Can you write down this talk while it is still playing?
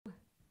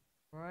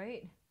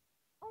Right?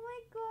 Oh my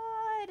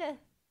god!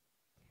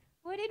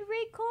 What did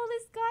Ray call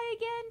this guy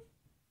again?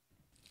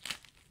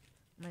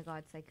 Oh my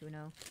god,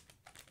 Sykkuno.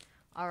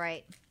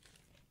 Alright.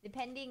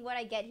 Depending what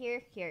I get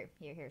here. Here,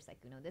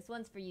 Sykkuno. This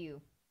one's for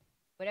you.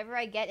 Whatever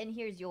I get in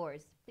here is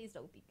yours. Please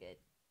don't be good.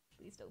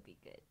 Please don't be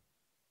good.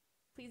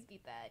 Please be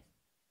bad.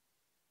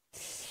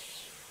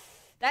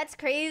 That's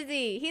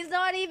crazy. He's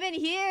not even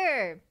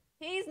here.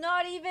 He's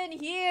not even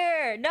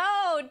here.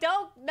 No,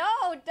 don't,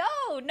 no,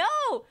 no,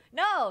 no,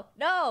 no,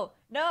 no,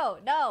 no,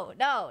 no,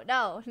 no,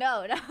 no,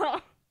 no,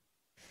 no.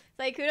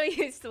 Sykkuno,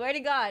 you swear to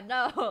God,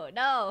 no,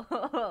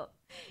 no.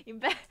 You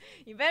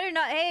better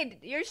not. Hey,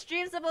 your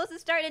stream's supposed to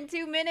start in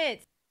 2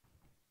 minutes.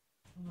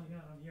 Oh my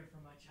god, I'm here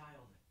for my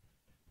child.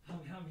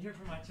 I'm here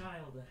for my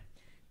child.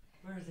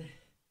 Where is it?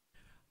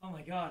 Oh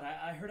my god,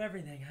 I heard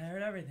everything. I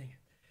heard everything.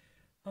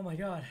 Oh my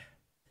god.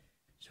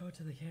 Show it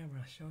to the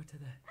camera. Show it to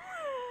the...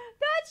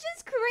 That's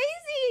just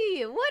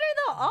crazy. What are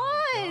the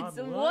odds?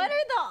 God, what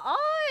are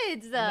the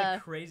odds? And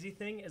the crazy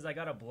thing is I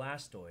got a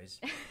Blastoise.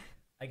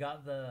 I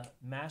got the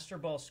Master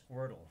Ball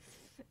Squirtle.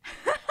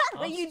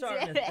 But you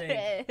did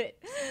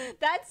it.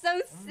 That's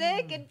so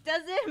sick. It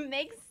doesn't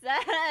make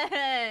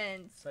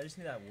sense. So I just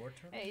need that war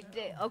turtle.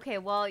 Okay,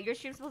 well, your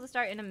stream's supposed to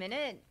start in a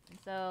minute,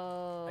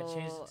 so... I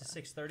changed it to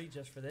 6:30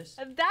 just for this.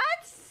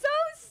 That's so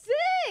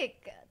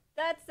sick.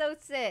 That's so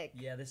sick.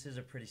 Yeah, this is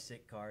a pretty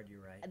sick card.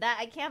 You're right.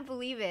 I can't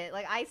believe it.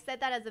 Like, I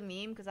said that as a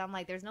meme because I'm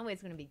like, there's no way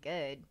it's gonna be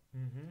good.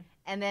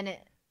 And then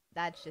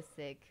that's just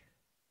sick.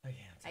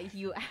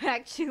 You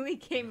actually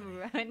came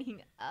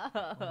running up.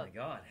 Oh my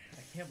god,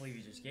 I can't believe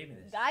you just gave me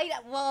this.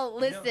 Well,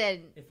 listen. You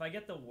know, if I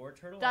get the war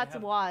turtle, that's I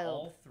have wild.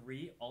 All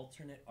 3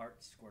 alternate art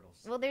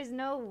Squirtles. Well, there's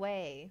no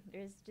way.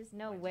 There's just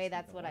no way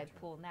that's what I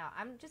pull now.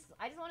 I just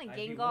want a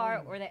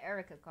Gengar or the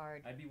Erica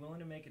card. I'd be willing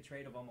to make a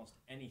trade of almost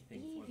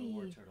anything for the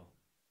war turtle.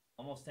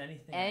 Almost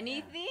anything.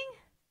 Anything?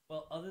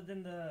 Well, other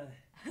than the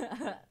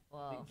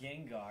well, the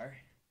Gengar.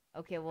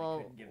 Okay,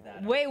 well,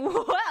 wait,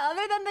 what?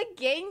 Other than the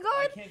Gengar?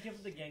 I can't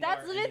give the Gengar.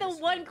 That's literally the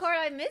one card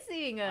I'm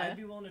missing. I'd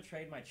be willing to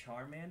trade my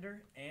Charmander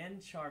and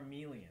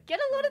Charmeleon.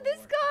 Get a load of this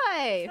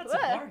guy. That's a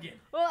bargain.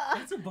 Well,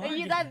 that's a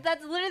bargain.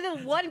 That's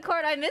literally the one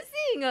card I'm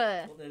missing.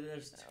 Well,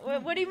 there's 2.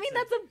 What do you mean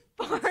that's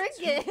a bargain?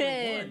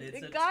 It's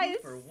the a guy 2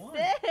 is for 1.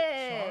 sick.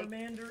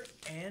 Charmander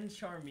and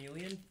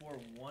Charmeleon for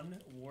 1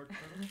 war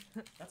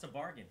turtle. That's a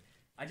bargain.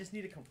 I just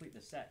need to complete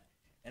the set.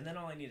 And then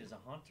all I need is a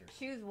Haunter.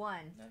 Choose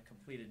one. Not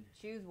completed.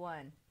 Choose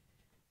one.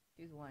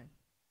 Choose one.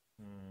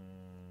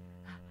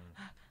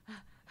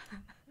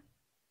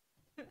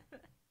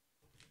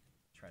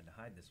 Tried to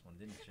hide this one,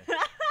 didn't you?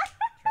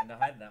 Tried to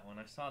hide that one.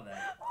 I saw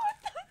that. What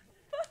the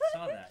fuck?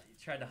 Saw that. You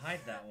tried to hide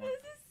that one. This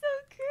is so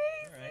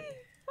crazy.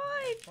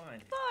 Right.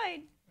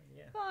 Fine.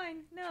 Yeah. Fine.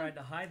 No. Tried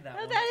to hide that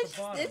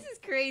no, one. This is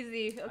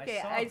crazy. Okay,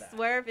 I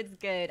swear if it's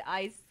good.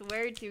 I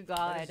swear to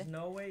God. There's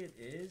no way it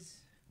is.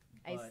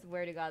 I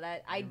swear to God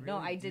that I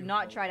did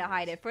not try to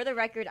hide it. For the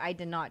record, I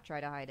did not try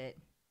to hide it.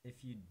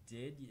 If you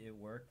did, it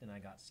worked, and I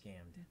got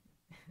scammed.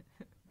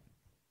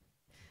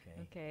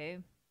 Okay.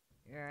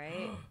 You're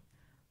right.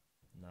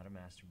 Not a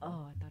Master Ball.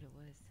 Oh, I thought it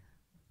was.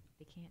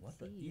 They can't see. What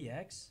the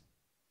EX?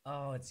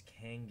 Oh, it's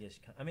Kangish.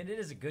 I mean, it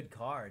is a good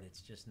card.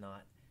 It's just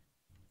not.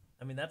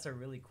 I mean, that's a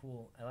really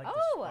cool. I like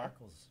the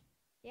sparkles.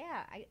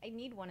 Yeah, I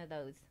need one of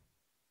those.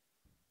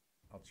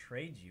 I'll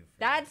trade you for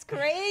That's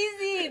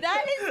crazy.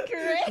 That is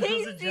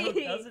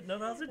crazy. That was a joke. That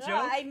was a joke.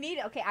 No, I need.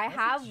 Okay, I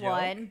have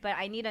one, but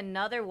I need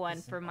another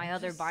one for my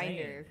other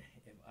binder.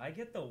 If I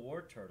get the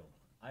war turtle,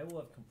 I will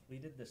have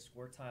completed the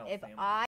Squirtile if family.